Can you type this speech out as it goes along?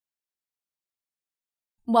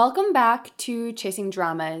Welcome back to Chasing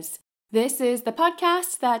Dramas. This is the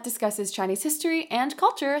podcast that discusses Chinese history and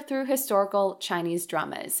culture through historical Chinese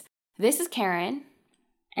dramas. This is Karen.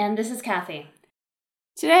 And this is Kathy.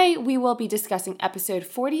 Today we will be discussing episode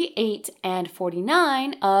 48 and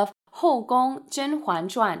 49 of 后宫甄嬛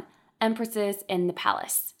传, Empresses in the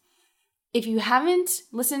Palace. If you haven't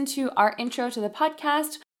listened to our intro to the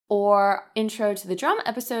podcast or intro to the drama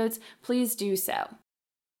episodes, please do so.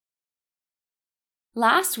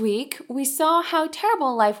 Last week, we saw how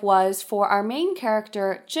terrible life was for our main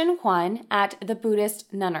character, Zhen Huan, at the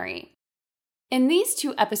Buddhist nunnery. In these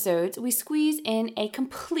two episodes, we squeeze in a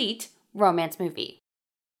complete romance movie.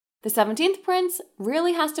 The 17th Prince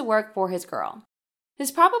really has to work for his girl. This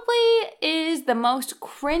probably is the most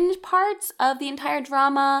cringe parts of the entire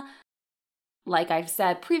drama. Like I've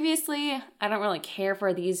said previously, I don't really care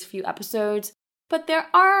for these few episodes, but there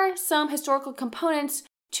are some historical components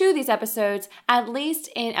to these episodes, at least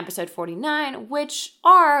in episode 49, which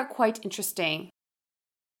are quite interesting.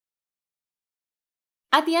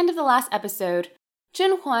 At the end of the last episode,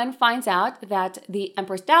 Zhen Huan finds out that the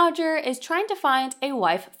Empress Dowager is trying to find a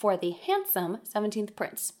wife for the handsome 17th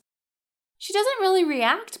Prince. She doesn't really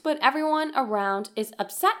react, but everyone around is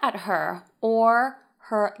upset at her or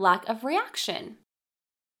her lack of reaction.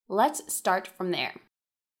 Let's start from there.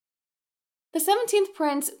 The 17th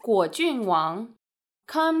Prince, Guo Junwang,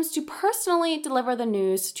 comes to personally deliver the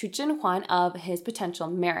news to Zhen Huan of his potential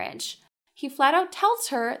marriage. He flat out tells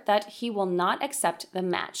her that he will not accept the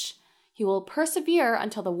match. He will persevere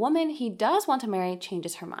until the woman he does want to marry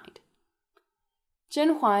changes her mind.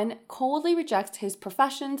 Zhen Huan coldly rejects his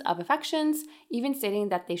professions of affections, even stating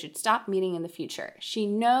that they should stop meeting in the future. She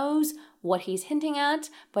knows what he's hinting at,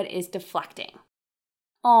 but is deflecting.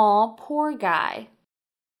 Aw, poor guy.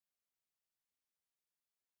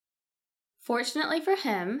 Fortunately for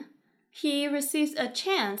him, he receives a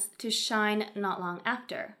chance to shine not long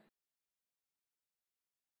after.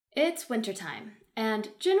 It's wintertime, and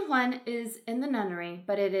Zhen Huan is in the nunnery,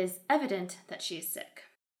 but it is evident that she is sick.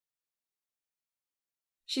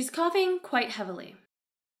 She's coughing quite heavily.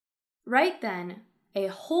 Right then, a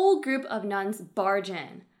whole group of nuns barge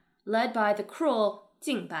in, led by the cruel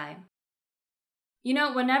Jingbai. You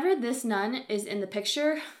know, whenever this nun is in the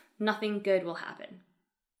picture, nothing good will happen.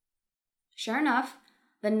 Sure enough,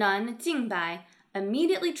 the nun Jingbai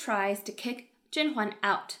immediately tries to kick Zhen Huan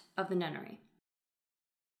out of the nunnery.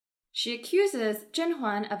 She accuses Zhen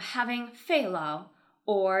Huan of having feilao,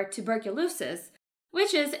 or tuberculosis,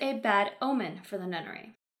 which is a bad omen for the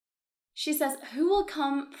nunnery. She says, who will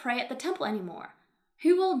come pray at the temple anymore?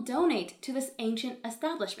 Who will donate to this ancient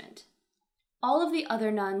establishment? All of the other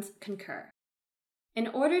nuns concur. In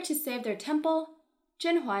order to save their temple,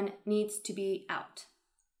 Zhen Huan needs to be out.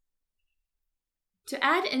 To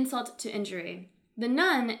add insult to injury, the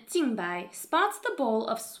nun Jingbai spots the bowl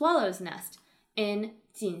of swallow's nest in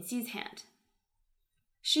Jinxi's hand.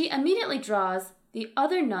 She immediately draws the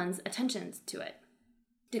other nuns' attention to it,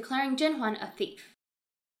 declaring Zhen Huan a thief.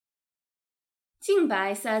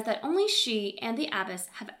 Jingbai says that only she and the abbess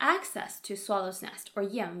have access to swallow's nest, or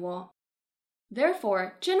yanwo.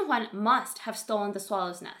 Therefore, Zhen Huan must have stolen the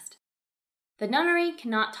swallow's nest. The nunnery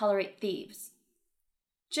cannot tolerate thieves.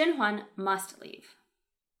 Zhen Huan must leave.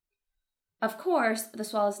 Of course, the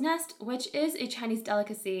swallow's nest, which is a Chinese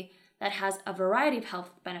delicacy that has a variety of health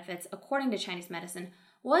benefits according to Chinese medicine,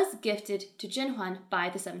 was gifted to Zhen Huan by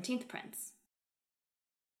the 17th Prince.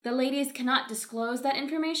 The ladies cannot disclose that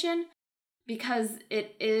information because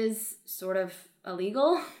it is sort of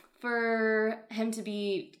illegal for him to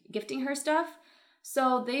be gifting her stuff,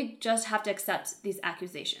 so they just have to accept these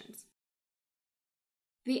accusations.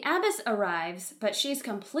 The abbess arrives, but she's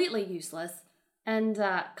completely useless and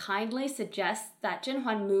kindly suggests that Zhen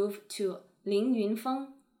Huan move to Ling Yunfeng,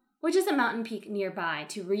 which is a mountain peak nearby,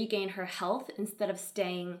 to regain her health instead of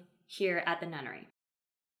staying here at the nunnery.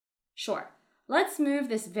 Sure, let's move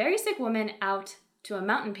this very sick woman out to a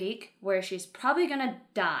mountain peak where she's probably gonna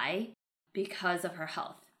die because of her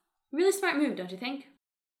health. Really smart move, don't you think?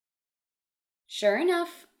 Sure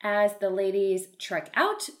enough, as the ladies trek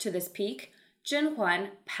out to this peak, Zhen Huan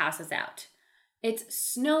passes out. It's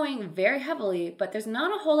snowing very heavily, but there's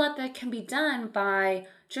not a whole lot that can be done by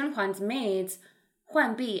Zhen Huan's maids,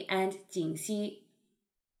 Huan Bi and Jingxi.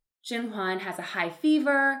 Zhen Huan has a high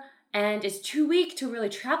fever and is too weak to really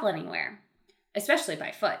travel anywhere, especially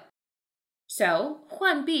by foot. So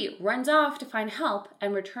Huan Bi runs off to find help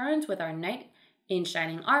and returns with our knight in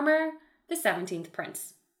shining armor, the 17th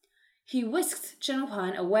Prince. He whisks Zhen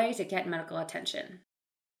Huan away to get medical attention.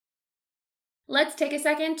 Let's take a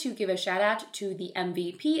second to give a shout out to the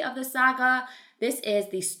MVP of the saga. This is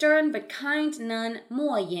the stern but kind nun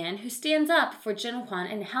Mo Yan, who stands up for Zhen Huan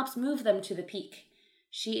and helps move them to the peak.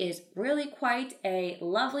 She is really quite a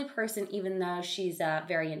lovely person, even though she's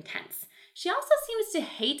very intense. She also seems to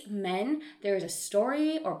hate men. There is a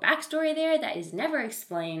story or backstory there that is never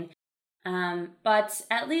explained. But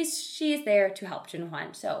at least she is there to help Zhen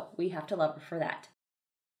Huan, so we have to love her for that.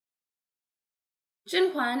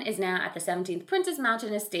 Zhen Huan is now at the 17th Prince's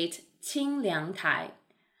mountain estate, Qingliangtai.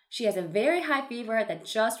 She has a very high fever that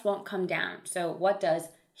just won't come down. So what does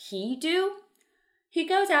he do? He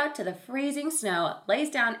goes out to the freezing snow, lays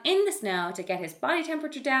down in the snow to get his body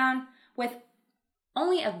temperature down with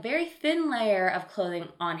only a very thin layer of clothing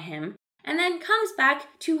on him, and then comes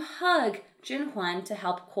back to hug Zhen Huan to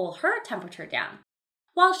help cool her temperature down,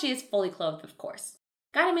 while she is fully clothed, of course.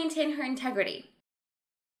 Gotta maintain her integrity.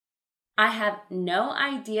 I have no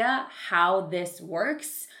idea how this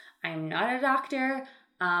works. I'm not a doctor.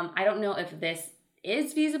 I don't know if this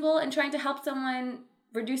is feasible in trying to help someone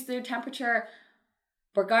reduce their temperature.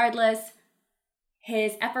 Regardless,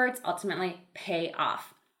 his efforts ultimately pay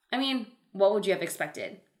off. I mean, what would you have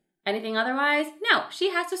expected? Anything otherwise? No,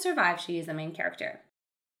 she has to survive. She is the main character.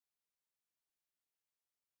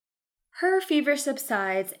 Her fever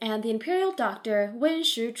subsides and the imperial doctor Wen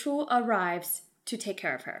Shichu arrives to take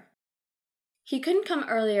care of her. He couldn't come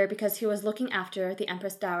earlier because he was looking after the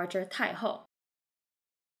Empress Dowager Taihou.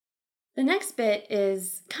 The next bit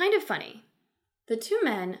is kind of funny. The two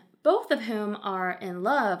men, both of whom are in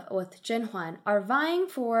love with Zhen Huan, are vying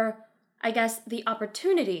for, I guess, the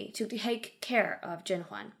opportunity to take care of Zhen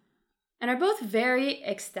Huan, and are both very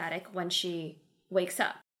ecstatic when she wakes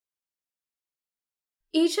up.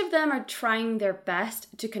 Each of them are trying their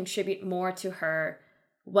best to contribute more to her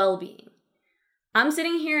well-being. I'm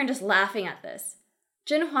sitting here and just laughing at this.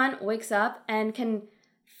 Zhen Huan wakes up and can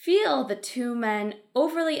feel the two men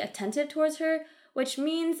overly attentive towards her, which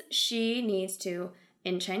means she needs to,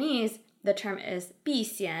 in Chinese, the term is 避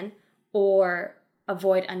嫌, or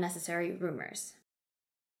avoid unnecessary rumors.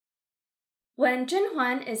 When Zhen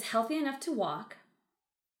Huan is healthy enough to walk,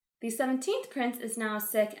 the 17th prince is now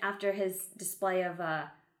sick after his display of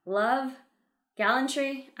love,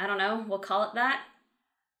 gallantry, I don't know, we'll call it that.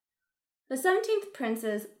 The 17th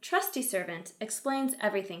prince's trusty servant explains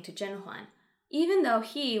everything to Zhen Huan, even though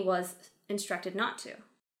he was instructed not to.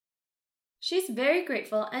 She's very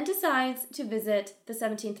grateful and decides to visit the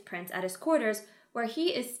 17th prince at his quarters, where he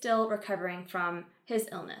is still recovering from his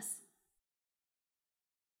illness.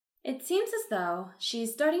 It seems as though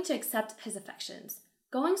she's starting to accept his affections,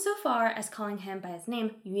 going so far as calling him by his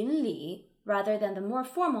name Yun Li rather than the more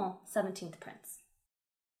formal 17th prince.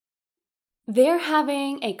 They're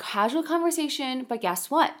having a casual conversation, but guess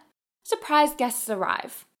what? Surprise guests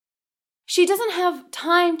arrive. She doesn't have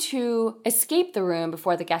time to escape the room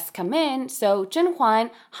before the guests come in, so Zhen Huan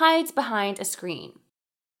hides behind a screen.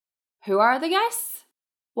 Who are the guests?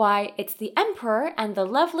 Why, it's the emperor and the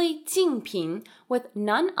lovely Jingping with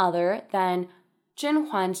none other than Zhen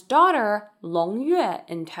Huan's daughter Long Yue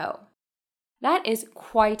in tow. That is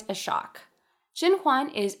quite a shock. Zhen Huan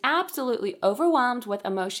is absolutely overwhelmed with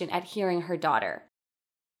emotion at hearing her daughter.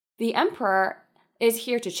 The emperor is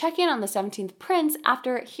here to check in on the 17th prince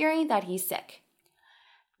after hearing that he's sick.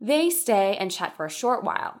 They stay and chat for a short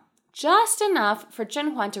while, just enough for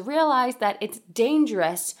Zhen Huan to realize that it's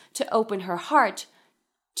dangerous to open her heart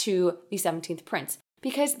to the 17th prince,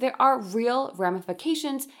 because there are real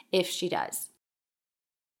ramifications if she does.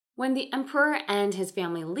 When the emperor and his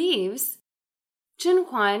family leaves, Zhen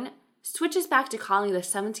Huan switches back to calling the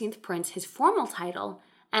 17th prince his formal title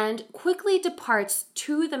and quickly departs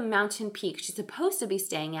to the mountain peak she's supposed to be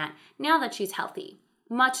staying at now that she's healthy,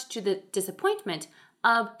 much to the disappointment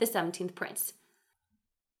of the 17th prince.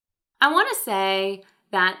 I want to say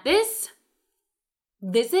that this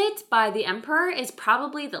visit by the emperor is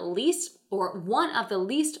probably the least, or one of the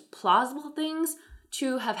least plausible things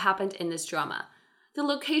to have happened in this drama. The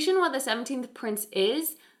location where the 17th prince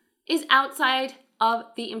is outside of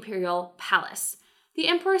the imperial palace. The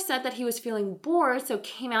emperor said that he was feeling bored, so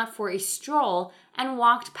came out for a stroll and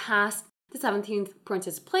walked past the 17th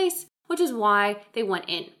prince's place, which is why they went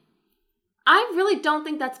in. I really don't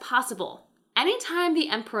think that's possible. Anytime the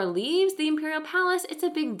emperor leaves the imperial palace, it's a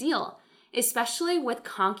big deal, especially with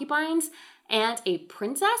concubines and a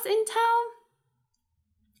princess in tow.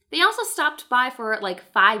 They also stopped by for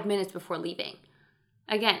like 5 minutes before leaving.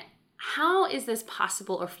 Again, how is this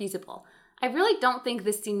possible or feasible? I really don't think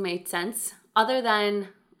this scene made sense, other than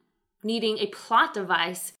needing a plot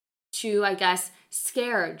device to, I guess,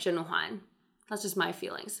 scare Zhen Huan. That's just my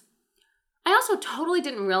feelings. I also totally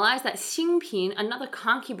didn't realize that Xingpin, another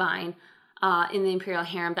concubine in the imperial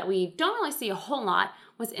harem that we don't really see a whole lot,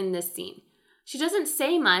 was in this scene. She doesn't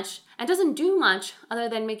say much and doesn't do much other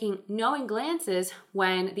than making knowing glances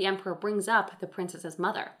when the emperor brings up the princess's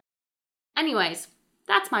mother. Anyways,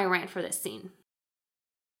 that's my rant for this scene.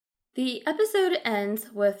 The episode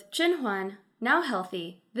ends with Jinhuan, now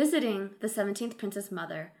healthy, visiting the 17th prince's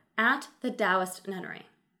mother at the Taoist nunnery.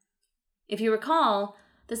 If you recall,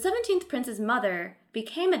 the 17th prince's mother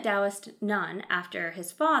became a Taoist nun after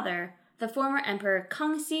his father, the former emperor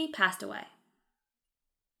Kangxi, passed away.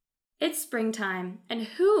 It's springtime, and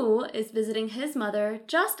who is visiting his mother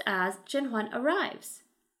just as Jinhuan arrives?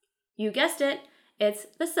 You guessed it, it's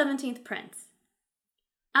the 17th prince.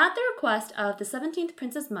 At the request of the 17th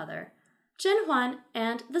prince's mother, Jinhuan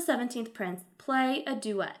and the 17th prince play a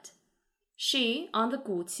duet. She on the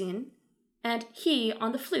guqin, and he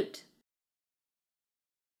on the flute.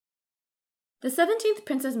 The 17th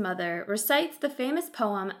prince's mother recites the famous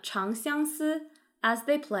poem Changxiangsi as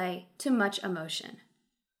they play to much emotion.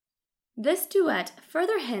 This duet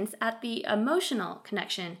further hints at the emotional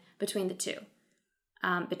connection between the two,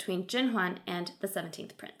 between Jinhuan and the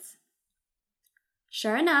 17th prince.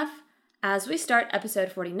 Sure enough, as we start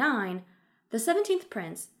episode 49, the 17th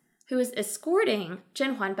prince, who is escorting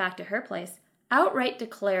Jinhuan back to her place, outright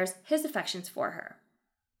declares his affections for her.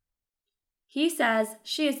 He says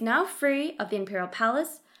she is now free of the imperial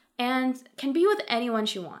palace and can be with anyone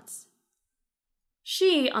she wants.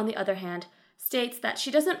 She, on the other hand, states that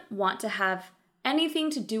she doesn't want to have anything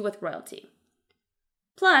to do with royalty.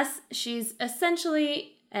 Plus, she's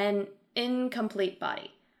essentially an incomplete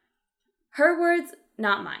body. Her words,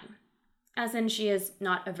 not mine, as in she is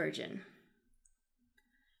not a virgin.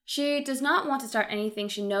 She does not want to start anything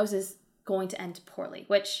she knows is going to end poorly,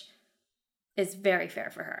 which is very fair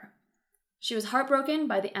for her. She was heartbroken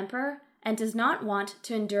by the emperor and does not want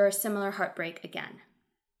to endure a similar heartbreak again.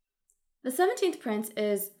 The 17th prince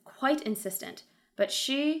is quite insistent, but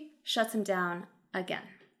she shuts him down again.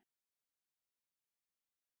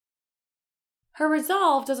 Her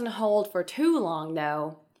resolve doesn't hold for too long,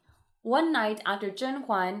 though. One night after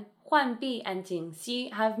Jinhuan, Huan Bi, and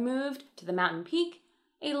Jingxi have moved to the mountain peak,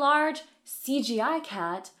 a large CGI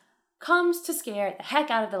cat comes to scare the heck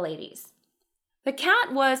out of the ladies. The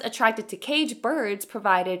cat was attracted to cage birds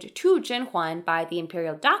provided to Jinhuan by the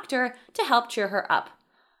imperial doctor to help cheer her up.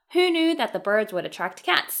 Who knew that the birds would attract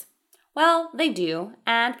cats? Well, they do,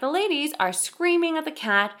 and the ladies are screaming at the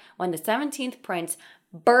cat when the 17th prince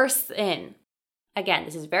bursts in. Again,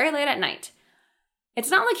 this is very late at night. It's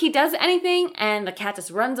not like he does anything and the cat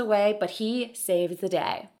just runs away, but he saves the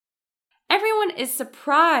day. Everyone is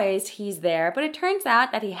surprised he's there, but it turns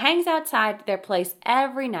out that he hangs outside their place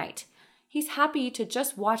every night. He's happy to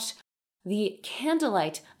just watch the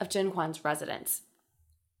candlelight of Jinhuan's residence.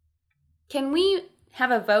 Can we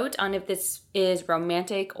have a vote on if this is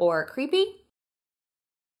romantic or creepy?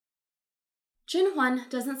 Jinhuan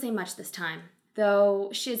doesn't say much this time, though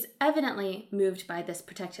she is evidently moved by this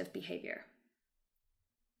protective behavior.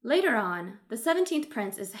 Later on, the 17th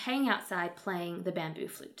prince is hanging outside playing the bamboo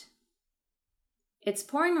flute. It's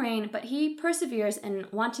pouring rain, but he perseveres in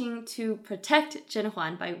wanting to protect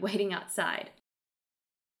Jinhuan by waiting outside.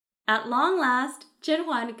 At long last,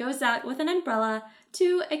 Jinhuan goes out with an umbrella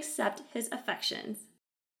to accept his affections.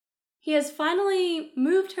 He has finally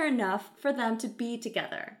moved her enough for them to be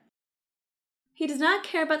together. He does not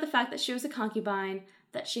care about the fact that she was a concubine,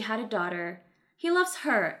 that she had a daughter. He loves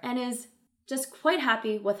her and is just quite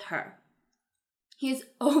happy with her. He is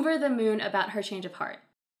over the moon about her change of heart.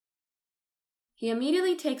 He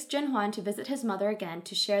immediately takes Jinhuan to visit his mother again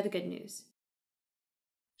to share the good news.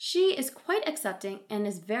 She is quite accepting and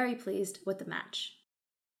is very pleased with the match.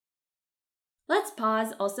 Let's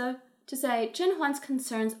pause also to say Jinhuan's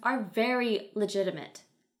concerns are very legitimate.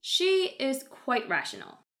 She is quite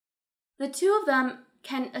rational. The two of them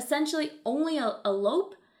can essentially only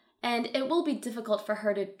elope, and it will be difficult for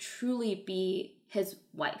her to truly be his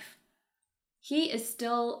wife. He is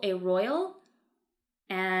still a royal,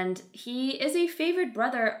 and he is a favored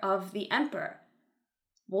brother of the emperor.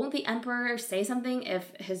 Won't the emperor say something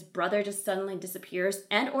if his brother just suddenly disappears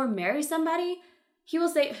and or marries somebody? He will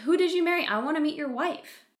say, "Who did you marry? I want to meet your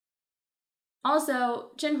wife."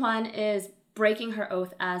 Also, Jinhuan is breaking her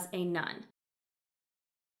oath as a nun.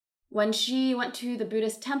 When she went to the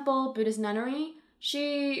Buddhist temple, Buddhist nunnery,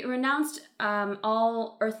 she renounced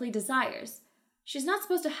all earthly desires. She's not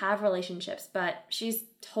supposed to have relationships, but she's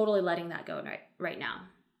totally letting that go right now.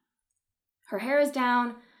 Her hair is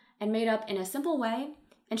down and made up in a simple way,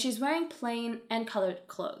 and she's wearing plain and colored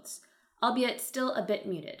clothes, albeit still a bit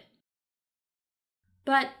muted.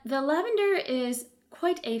 But the lavender is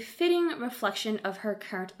quite a fitting reflection of her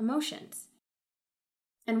current emotions.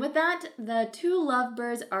 And with that, the two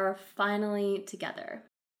lovebirds are finally together.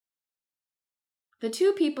 The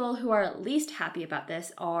two people who are least happy about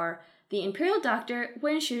this are the imperial doctor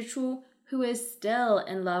Wen Shichu, who is still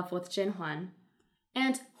in love with Zhen Huan,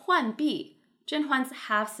 and Huan Bi, Zhen Huan's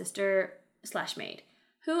half-sister/maid,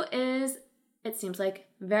 who is, it seems like,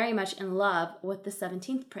 very much in love with the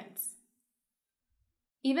 17th prince.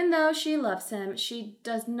 Even though she loves him, she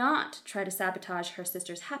does not try to sabotage her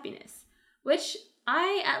sister's happiness, which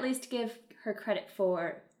I at least give her credit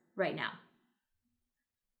for right now.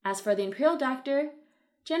 As for the imperial doctor,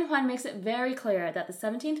 Zhen Huan makes it very clear that the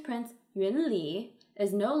 17th prince, Yun Li,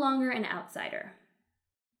 is no longer an outsider.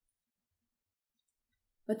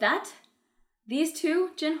 With that, these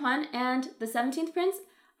two, Zhen Huan and the 17th prince,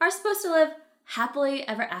 are supposed to live happily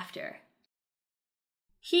ever after.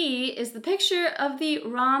 He is the picture of the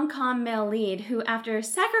rom-com male lead who, after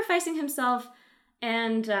sacrificing himself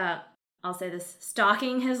and, I'll say this,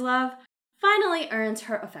 stalking his love, finally earns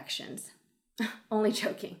her affections. Only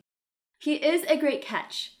joking. He is a great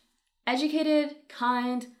catch. Educated,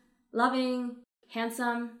 kind, loving,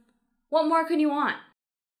 handsome. What more could you want?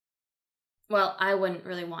 Well, I wouldn't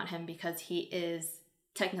really want him because he is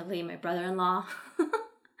technically my brother-in-law.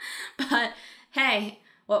 But hey,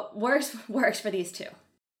 what works for these two.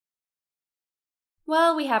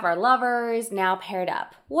 Well, we have our lovers now paired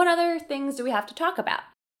up. What other things do we have to talk about?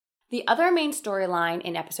 The other main storyline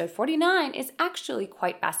in episode 49 is actually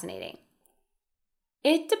quite fascinating.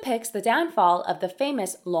 It depicts the downfall of the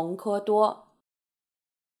famous Long Keduo.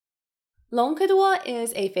 Long Keduo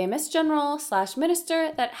is a famous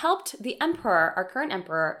general/minister that helped the emperor, our current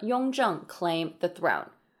emperor, Yongzheng, claim the throne.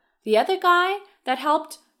 The other guy that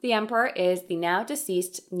helped the emperor is the now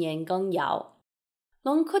deceased Nian Gengyao.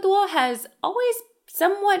 Long Keduo has always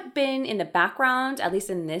somewhat been in the background, at least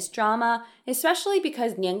in this drama, especially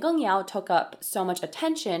because Nian Gengyao took up so much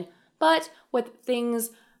attention, but with things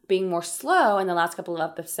being more slow in the last couple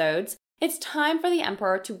of episodes, it's time for the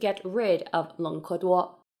emperor to get rid of Long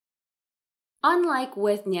Keduo. Unlike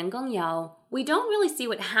with Nian Gengyao, we don't really see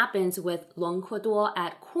what happens with Long Keduo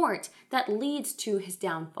at court that leads to his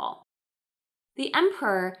downfall. The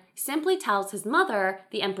emperor simply tells his mother,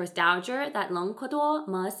 the Empress Dowager, that Long Keduo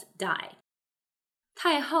must die.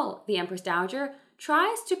 Taihou, the Empress Dowager,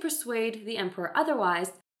 tries to persuade the emperor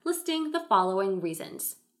otherwise, listing the following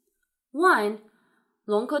reasons. 1.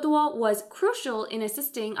 Long Keduo was crucial in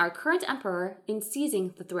assisting our current emperor in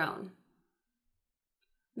seizing the throne.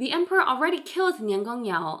 The emperor already killed Nian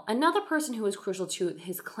Gengyao, another person who was crucial to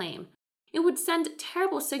his claim. It would send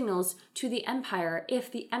terrible signals to the empire if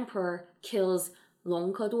the emperor kills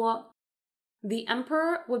Long Keduo. The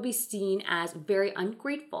emperor would be seen as very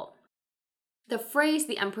ungrateful. The phrase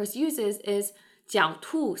the empress uses is 狡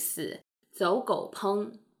兔死,走狗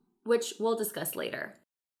烹, which we'll discuss later.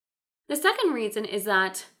 The second reason is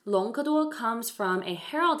that Long Keduo comes from a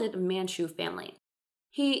heralded Manchu family.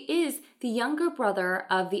 He is the younger brother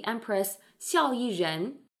of the Empress Xiao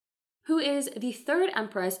Yiren, who is the third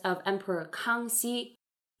empress of Emperor Kangxi,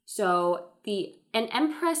 so an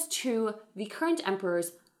empress to the current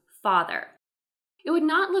emperor's father. It would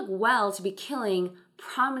not look well to be killing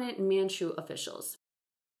prominent Manchu officials.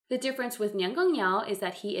 The difference with Nian Gengyao is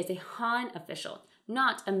that he is a Han official,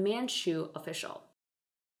 not a Manchu official.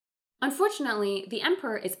 Unfortunately, the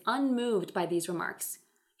emperor is unmoved by these remarks.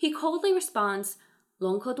 He coldly responds,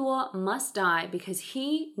 Long Keduo must die because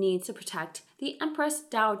he needs to protect the Empress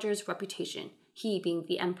Dowager's reputation, he being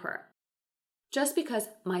the emperor. Just because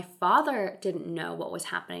my father didn't know what was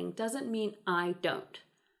happening doesn't mean I don't.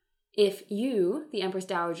 If you, the Empress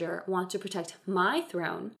Dowager, want to protect my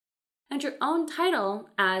throne and your own title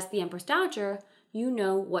as the Empress Dowager, you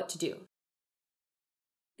know what to do.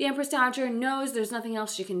 The Empress Dowager knows there's nothing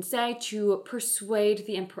else she can say to persuade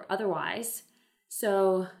the emperor otherwise,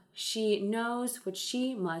 so she knows what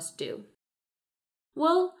she must do.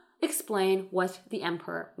 We'll explain what the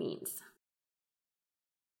emperor means.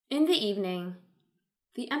 In the evening,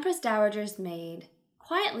 the Empress Dowager's maid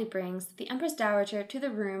quietly brings the Empress Dowager to the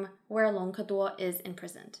room where Long Keduo is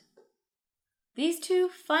imprisoned. These two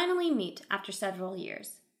finally meet after several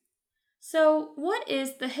years. So, what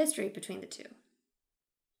is the history between the two?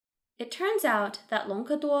 It turns out that Long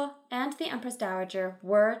Keduo and the Empress Dowager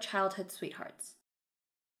were childhood sweethearts.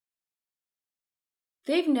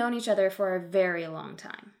 They've known each other for a very long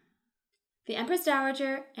time. The Empress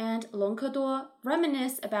Dowager and Long Keduo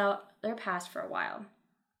reminisce about their past for a while.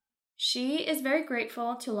 She is very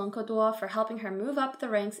grateful to Long Keduo for helping her move up the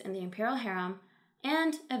ranks in the imperial harem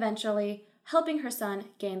and, eventually, helping her son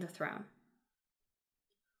gain the throne.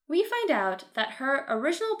 We find out that her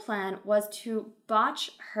original plan was to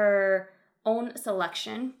botch her own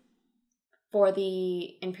selection for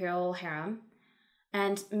the imperial harem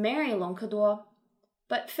and marry Long Keduo,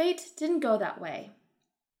 but fate didn't go that way,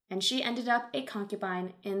 and she ended up a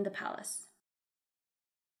concubine in the palace.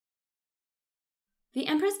 The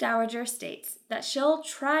Empress Dowager states that she'll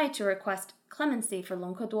try to request clemency for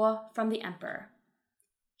Long Keduo from the emperor.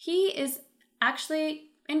 He is actually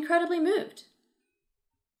incredibly moved.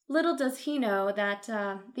 Little does he know that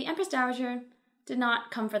the Empress Dowager did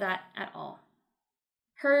not come for that at all.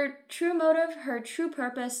 Her true motive, her true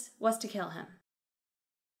purpose was to kill him.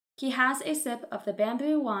 He has a sip of the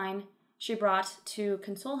bamboo wine she brought to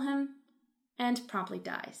console him and promptly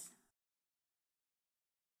dies.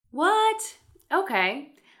 What? Okay,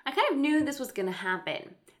 I kind of knew this was going to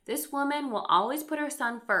happen. This woman will always put her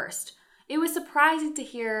son first. It was surprising to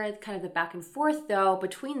hear kind of the back and forth, though,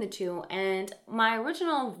 between the two, and my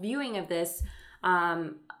original viewing of this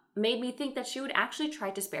made me think that she would actually try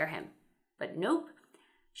to spare him. But nope.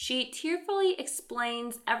 She tearfully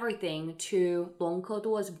explains everything to Long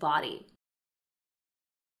Keduo's body.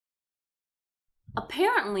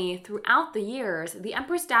 Apparently, throughout the years, the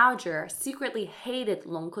Empress Dowager secretly hated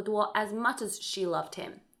Long Keduo as much as she loved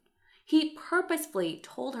him. He purposefully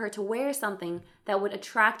told her to wear something that would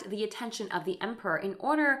attract the attention of the emperor in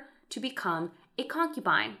order to become a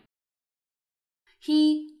concubine.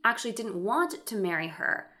 He actually didn't want to marry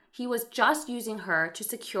her. He was just using her to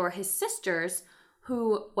secure his sisters,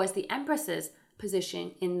 who was the empress's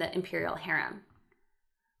position in the imperial harem.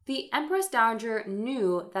 The Empress Dowager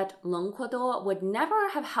knew that Long Keduo would never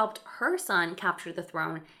have helped her son capture the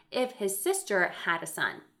throne if his sister had a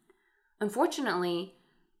son. Unfortunately,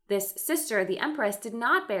 this sister, the Empress, did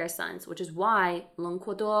not bear sons, which is why Long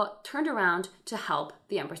Keduo turned around to help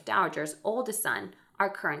the Empress Dowager's oldest son, our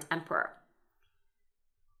current emperor.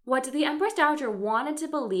 What the Empress Dowager wanted to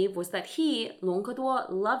believe was that he, Long Keduo,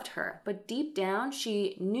 loved her, but deep down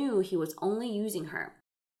she knew he was only using her.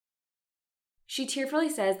 She tearfully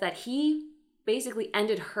says that he basically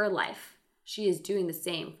ended her life. She is doing the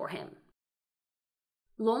same for him.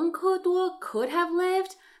 Long Keduo could have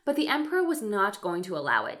lived, but the emperor was not going to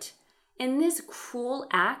allow it. In this cruel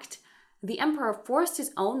act, the emperor forced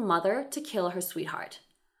his own mother to kill her sweetheart.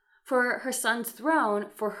 For her son's throne,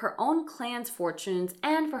 for her own clan's fortunes,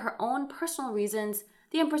 and for her own personal reasons,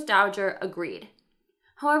 the Empress Dowager agreed.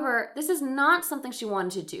 However, this is not something she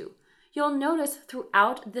wanted to do. You'll notice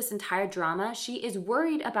throughout this entire drama, she is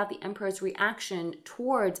worried about the emperor's reaction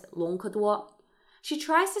towards Long Keduo. She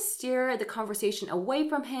tries to steer the conversation away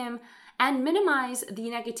from him and minimize the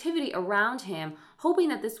negativity around him, hoping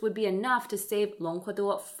that this would be enough to save Long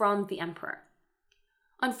Keduo from the emperor.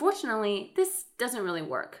 Unfortunately, this doesn't really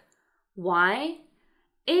work. Why?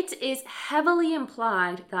 It is heavily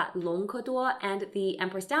implied that Long Keduo and the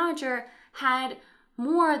Empress Dowager had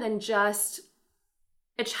more than just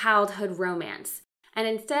a childhood romance, and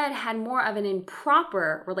instead had more of an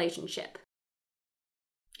improper relationship.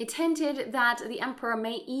 It hinted that the emperor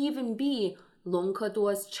may even be Long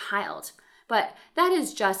Keduo's child, but that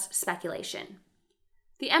is just speculation.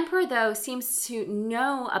 The emperor, though, seems to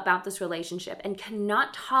know about this relationship and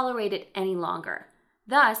cannot tolerate it any longer.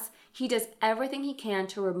 Thus, he does everything he can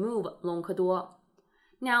to remove Long Keduo.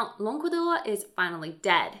 Now, Long Keduo is finally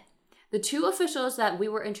dead. The two officials that we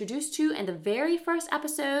were introduced to in the very first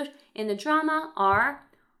episode in the drama are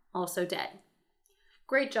also dead.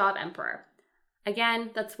 Great job, Emperor. Again,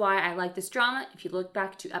 that's why I like this drama. If you look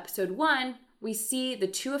back to episode 1, we see the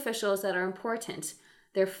two officials that are important.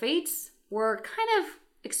 Their fates were kind of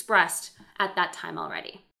expressed at that time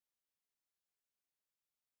already.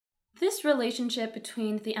 This relationship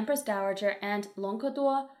between the Empress Dowager and Long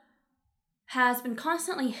Keduo has been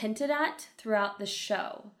constantly hinted at throughout the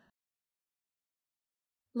show.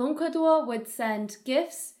 Long Keduo would send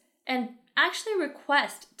gifts and actually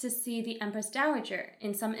request to see the Empress Dowager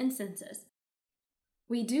in some instances.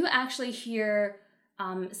 We do actually hear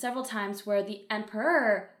several times where the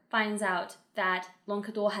emperor finds out that Long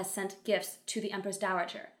Keduo has sent gifts to the Empress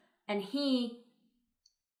Dowager, and he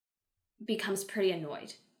becomes pretty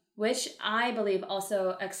annoyed, which I believe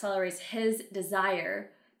also accelerates his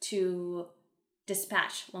desire to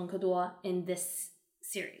dispatch Long Keduo in this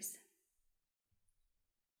series.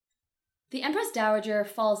 The Empress Dowager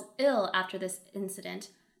falls ill after this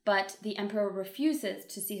incident, but the emperor refuses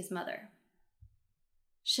to see his mother.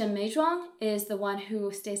 Shen Meizhuang is the one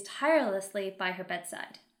who stays tirelessly by her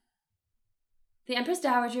bedside. The Empress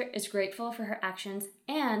Dowager is grateful for her actions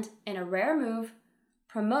and, in a rare move,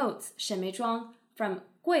 promotes Shen Meizhuang from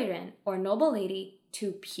Guiren, or noble lady,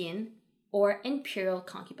 to Pin, or imperial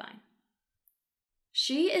concubine.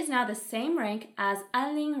 She is now the same rank as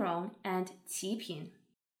An Lingrong and Qi Pin.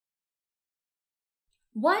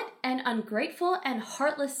 What an ungrateful and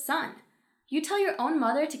heartless son! You tell your own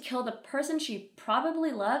mother to kill the person she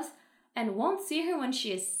probably loves and won't see her when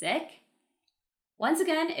she is sick? Once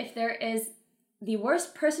again, if there is the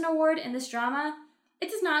worst person award in this drama, it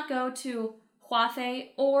does not go to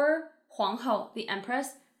Huafei or Huang Hou, the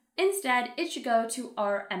empress. Instead, it should go to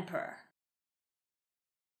our emperor.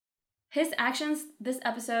 His actions this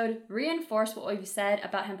episode reinforce what we've said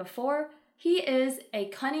about him before. He is a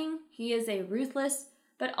cunning, he is a ruthless,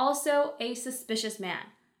 but also a suspicious man.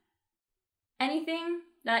 Anything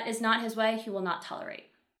that is not his way, he will not tolerate.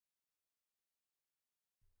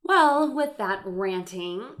 Well, with that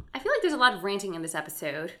ranting, I feel like there's a lot of ranting in this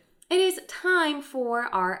episode. It is time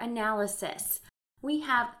for our analysis. We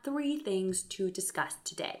have 3 things to discuss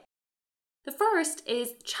today. The first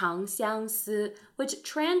is 长相思, which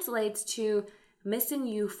translates to missing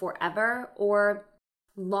you forever or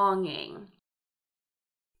longing.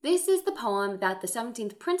 This is the poem that the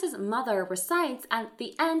 17th prince's mother recites at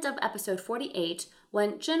the end of episode 48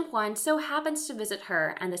 when Zhen Huan so happens to visit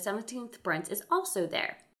her and the 17th prince is also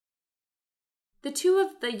there. The 2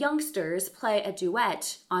 of the youngsters play a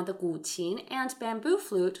duet on the guqin and bamboo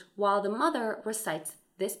flute while the mother recites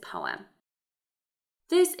this poem.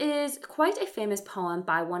 This is quite a famous poem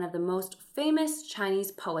by one of the most famous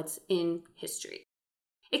Chinese poets in history.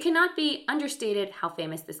 It cannot be understated how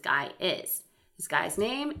famous this guy is. This guy's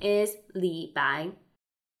name is Li Bai.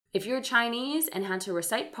 If you're Chinese and had to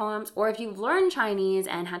recite poems, or if you've learned Chinese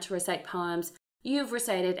and had to recite poems, you've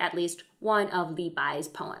recited at least one of Li Bai's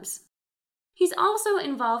poems. He's also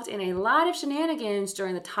involved in a lot of shenanigans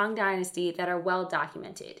during the Tang Dynasty that are well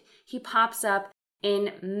documented. He pops up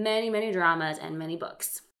in many dramas and many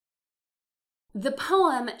books. The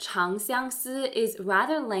poem 长相思 is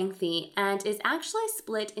rather lengthy and is actually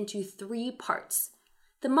split into 3 parts.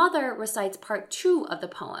 The mother recites part 2 of the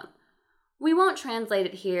poem. We won't translate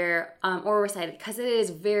it here or recite it because it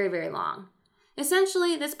is very long.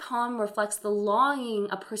 Essentially, this poem reflects the longing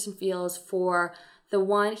a person feels for the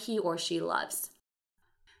one he or she loves.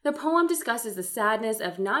 The poem discusses the sadness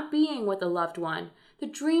of not being with a loved one, the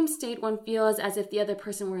dream state one feels as if the other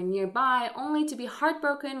person were nearby, only to be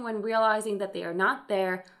heartbroken when realizing that they are not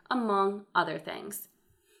there, among other things.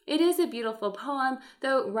 It is a beautiful poem,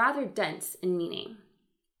 though rather dense in meaning.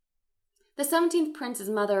 The 17th prince's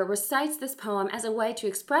mother recites this poem as a way to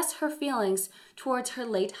express her feelings towards her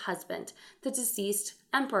late husband, the deceased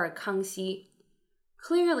Emperor Kangxi.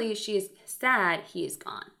 Clearly, she is sad he is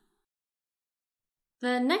gone.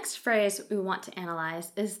 The next phrase we want to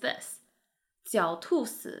analyze is this: 狡兔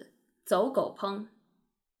死，走狗烹.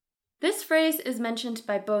 This phrase is mentioned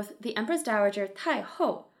by both the Empress Dowager Tai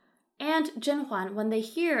Hou and Zhen Huan when they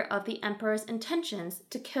hear of the emperor's intentions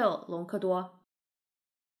to kill Long Keduo.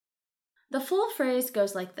 The full phrase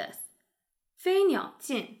goes like this: 飞鸟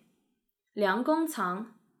尽，良弓藏，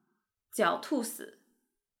狡兔死，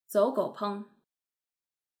走狗烹.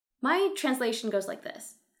 My translation goes like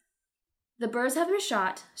this: The birds have been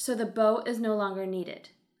shot, so the bow is no longer needed.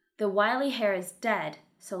 The wily hare is dead,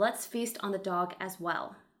 so let's feast on the dog as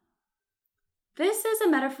well. This is a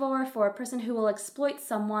metaphor for a person who will exploit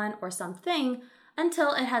someone or something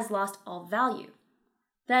until it has lost all value.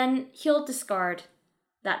 Then he'll discard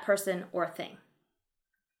that person or thing.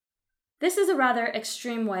 This is a rather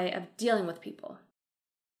extreme way of dealing with people.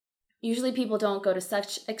 Usually people don't go to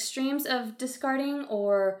such extremes of discarding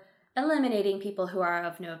or eliminating people who are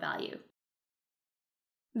of no value.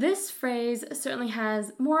 This phrase certainly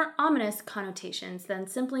has more ominous connotations than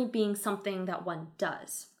simply being something that one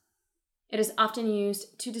does. It is often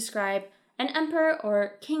used to describe an emperor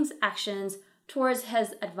or king's actions towards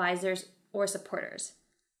his advisors or supporters,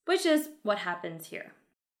 which is what happens here.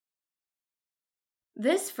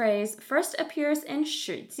 This phrase first appears in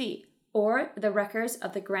Shi Ji, or the records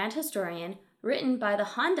of the Grand Historian, written by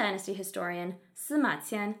the Han Dynasty historian Sima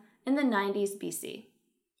Qian in the 90s BC.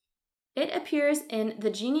 It appears in the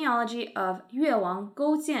genealogy of Yue Wang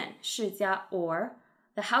Goujian Shijia, or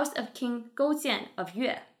the house of King Goujian of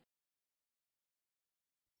Yue.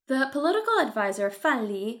 The political advisor Fan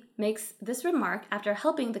Li makes this remark after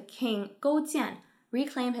helping the king Goujian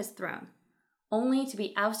reclaim his throne, only to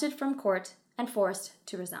be ousted from court and forced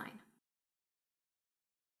to resign.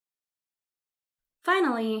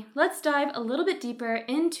 Finally, let's dive a little bit deeper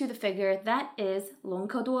into the figure that is Long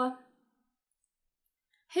Keduo.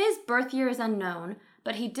 His birth year is unknown,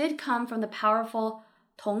 but he did come from the powerful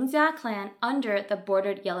Tongjia clan under the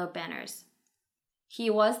bordered yellow banners. He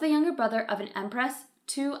was the younger brother of an empress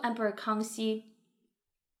to Emperor Kangxi.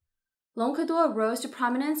 Long Keduo rose to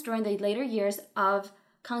prominence during the later years of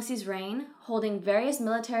Kangxi's reign, holding various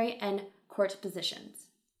military and court positions.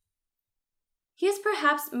 He is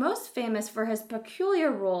perhaps most famous for his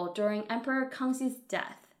peculiar role during Emperor Kangxi's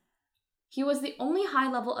death. He was the only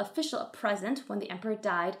high-level official present when the emperor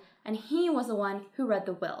died, and he was the one who read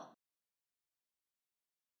the will.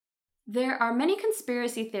 There are many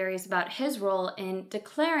conspiracy theories about his role in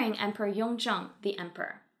declaring Emperor Yongzheng the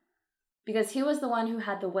emperor. Because he was the one who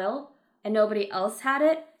had the will, and nobody else had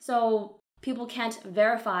it, so people can't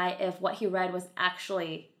verify if what he read was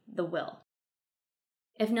actually the will.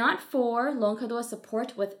 If not for Long Keduo's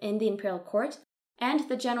support within the imperial court and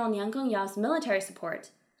the general Niang Gengyao's military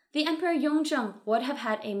support, the Emperor Yongzheng would have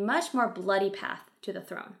had a much more bloody path to the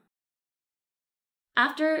throne.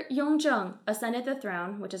 After Yongzheng ascended the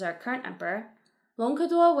throne, which is our current emperor, Long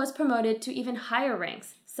Keduo was promoted to even higher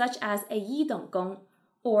ranks, such as a Yideng Gong,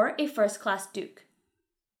 or a first-class duke.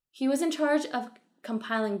 He was in charge of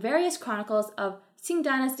compiling various chronicles of Qing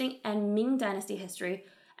dynasty and Ming dynasty history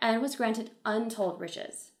and was granted untold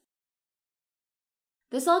riches.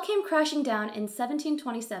 This all came crashing down in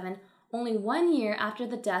 1727, only 1 year after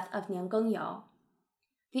the death of Niang Gengyao.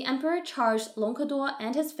 The emperor charged Long Keduo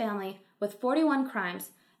and his family with 41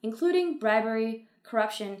 crimes, including bribery,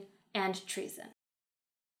 corruption, and treason.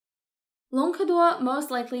 Long Keduo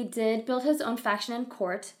most likely did build his own faction in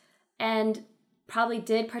court and probably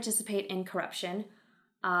did participate in corruption.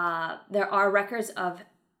 There are records of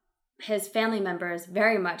his family members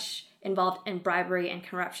very much involved in bribery and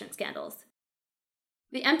corruption scandals.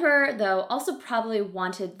 The emperor, though, also probably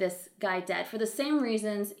wanted this guy dead for the same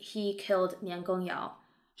reasons he killed Niang Gengyao.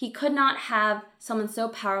 He could not have someone so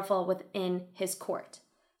powerful within his court.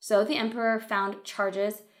 So the emperor found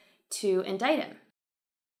charges to indict him.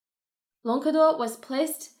 Long Keduo was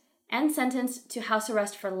placed and sentenced to house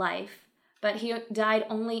arrest for life, but he died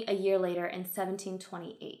only a year later in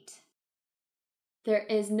 1728. There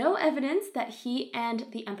is no evidence that he and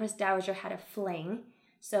the Empress Dowager had a fling,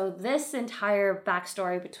 so this entire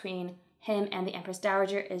backstory between him and the Empress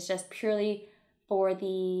Dowager is just purely for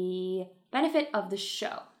the benefit of the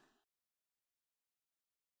show.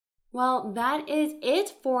 Well, that is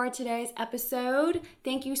it for today's episode.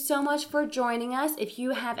 Thank you so much for joining us. If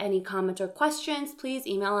you have any comments or questions, please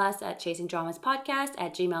email us at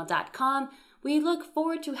chasingdramaspodcast@gmail.com. We look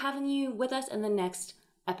forward to having you with us in the next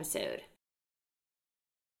episode.